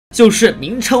就是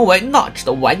名称为 Notch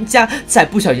的玩家在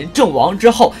不小心阵亡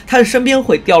之后，他的身边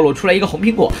会掉落出来一个红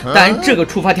苹果。当然，这个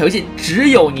触发条件只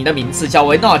有你的名字叫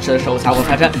为 Notch 的时候才会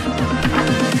发生。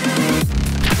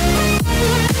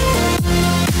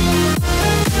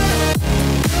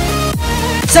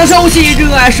享受游戏，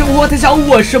热爱生活，大家好，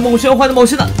我是梦轩，欢迎梦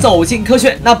轩的走进科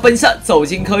学。那本期的走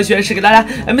进科学是给大家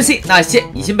MC 那些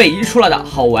已经被移出来的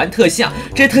好玩特性啊。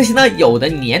这些特性呢，有的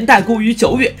年代过于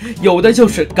久远，有的就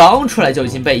是刚出来就已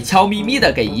经被悄咪咪的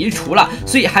给移除了，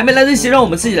所以还没来得及让我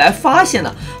们自己来发现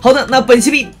呢。好的，那本期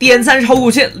并点赞超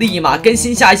5千，立马更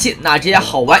新下一期。那这些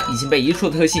好玩已经被移出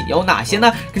的特性有哪些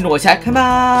呢？跟着我一起来看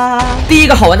吧。第一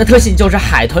个好玩的特性就是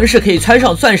海豚是可以穿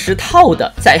上钻石套的。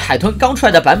在海豚刚出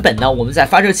来的版本呢，我们在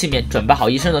发射器面准备好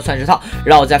一身的钻石套，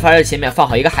然后在发射前面放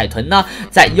好一个海豚呢，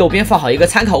在右边放好一个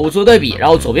参考物做对比，然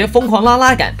后左边疯狂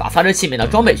拉杆，把发射器面的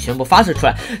装备全部发射出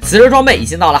来。此时装备已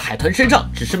经到了海豚身上，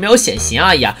只是没有显形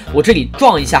而已啊。我这里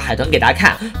撞一下海豚给大家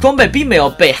看，装备并没有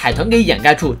被海豚给掩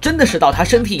盖住，真的是到他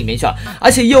身体里面去了。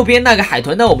而且右边那个海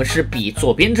豚呢，我们是比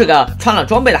左边这个穿了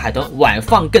装备的海豚晚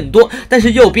放更多，但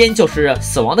是右边就是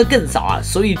死亡的更早啊，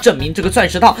所以证明这个钻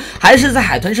石套还是在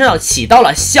海豚身上起到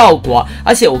了效果。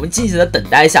而且我们静静的等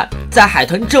待一下，在海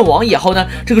豚阵亡以后呢，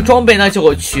这个装备呢就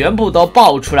会全部都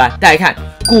爆出来。大家看，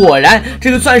果然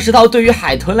这个钻石套对于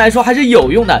海豚来说还是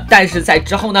有用的，但是在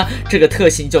之后呢，这个特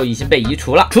性就已经被移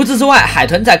除了。除此之外，海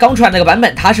豚在刚出来那个版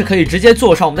本，它是可以直接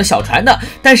坐上我们的小船的，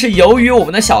但是由于我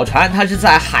们的小船它是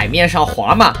在海面上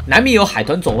滑嘛，难免有海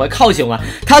豚总会靠近我们，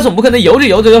它总不可能游着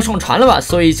游着就上船了吧，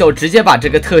所以就直接把这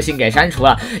个特性给删除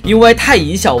了，因为太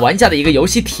影响玩家的一个游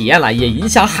戏体验了，也影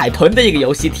响海豚的一个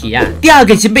游戏体验。第二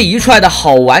个已经被移出来的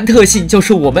好玩特性就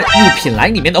是我们物品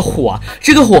栏里面的火，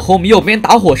这个火和我们右边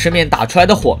打火石面打出来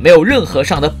的火没有任何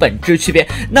上的本质区别，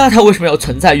那它为什么要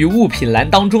存在于物品栏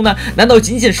当中呢？难道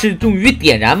仅仅是用于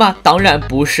点燃吗？当然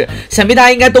不是，想必大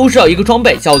家应该都知道一个装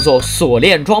备叫做锁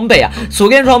链装备啊。锁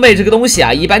链装备这个东西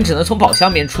啊，一般只能从宝箱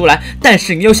里面出来，但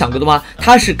是你有想过的吗？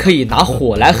它是可以拿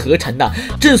火来合成的。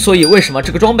正所以为什么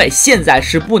这个装备现在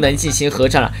是不能进行合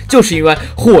成了，就是因为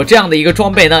火这样的一个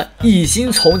装备呢，已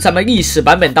经从咱们历史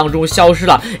版本当中消失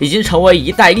了，已经成为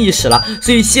一代历史了。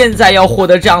所以现在要获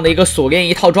得这样的一个锁链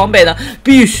一套装备呢，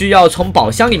必须要从宝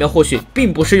箱里面获取，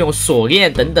并不是用锁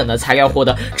链等等的材料获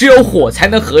得，只有火才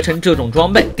能合成这种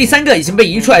装备。第三个已经被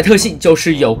移出来的特性就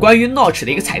是有关于 Notch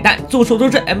的一个彩蛋。众所周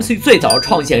知 MC 最早的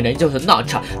创建人就是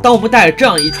Notch， 当我们带着这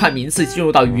样一串名字进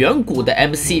入到远古的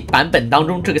MC 版本当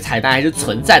中，这个彩蛋还是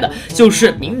存在的，就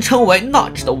是名称为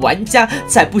Notch 的玩家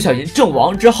在不小心阵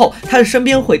亡之后，他的身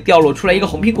边会掉落出来一个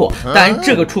红苹果。当然，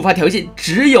这个触发条件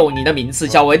只有你的名字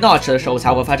叫为 Notch 的时候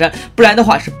才会发生，不然的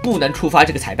话是不能触发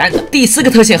这个彩蛋的。第四个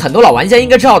特性，很多老玩家应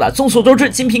该知道的，众所周知，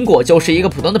金苹果就是一个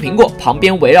普通的苹果，旁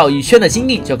边围绕一圈的金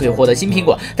粒就可以获得金苹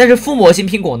果。但是附魔金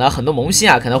苹果呢，很多萌新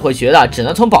啊可能会觉得只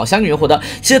能从宝箱里面获得，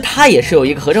其实它也是有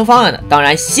一个合成方案的。当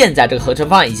然，现在这个合成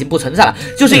方案已经不存在了，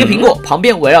就是一个苹果旁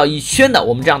边围绕一圈的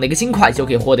我们这样的一个金块，就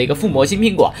可以获得一个附魔金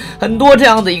苹果。很多这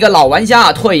样的一个老玩家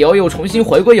啊，退游又重新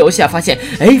回归游戏啊，发现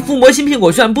附魔金苹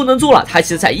果居然不能做了，它其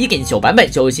实在 1.9 版本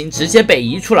就已经直接被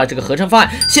移出了这个合成方案，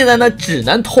现在呢只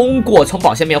能通过从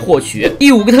宝箱面获取。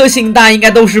第五个特性大家应该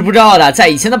都是不知道的，在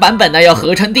以前的版本呢，要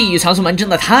合成地狱传送门真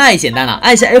的太简单了，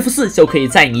按下 F4 就可以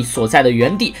在你所在的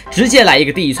原地直接来一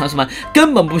个地狱传送门，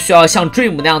根本不需要像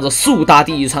Dream 那样子速大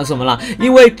地狱传送门了，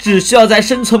因为只需要在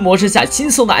生存模式下轻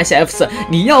松的按下 F4，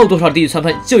 你要多少地狱传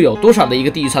送门就有多少的一个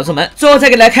地狱传送门。最后再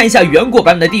给大家看一下远古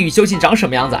版本的地狱究竟长什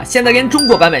么样子啊？现在连中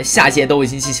国版本下界都已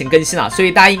经进行更新了，所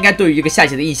以大家应该对于这个下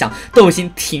界的印象都已经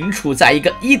停处在一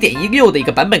个 1.16 的一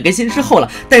个版本更新之后了。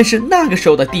但是那个时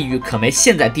候的地狱可没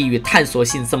现在地狱探索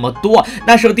性这么多，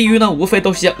那时候地狱呢无非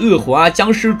都是些恶魂啊、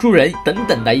僵尸、猪人等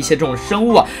等的一些这种生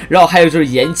物啊，然后还有就是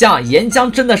岩浆，岩浆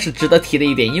真的是值得提的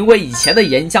一点，因为以前的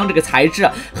岩浆这个材质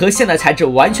和现在材质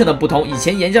完全的不同，以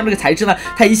前岩浆这个材质呢，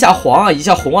它一下黄啊，一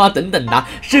下红啊等等的，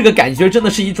这个感觉真的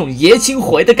是一种爷青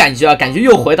回的感觉啊，感觉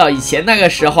又回到以前那个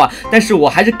时候啊，但是我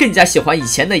还是更加喜欢以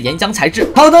前的岩浆材质。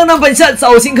好的，那本期的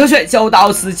走进科学就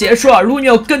到此结束了。如果你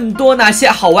有更多哪些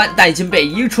好玩但已经被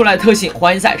移出来的特性，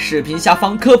欢迎在视频下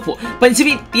方科普。本期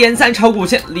并点赞超5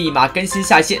千，立马更新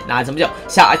下期，那咱们就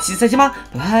下期再见吧，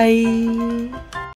拜拜。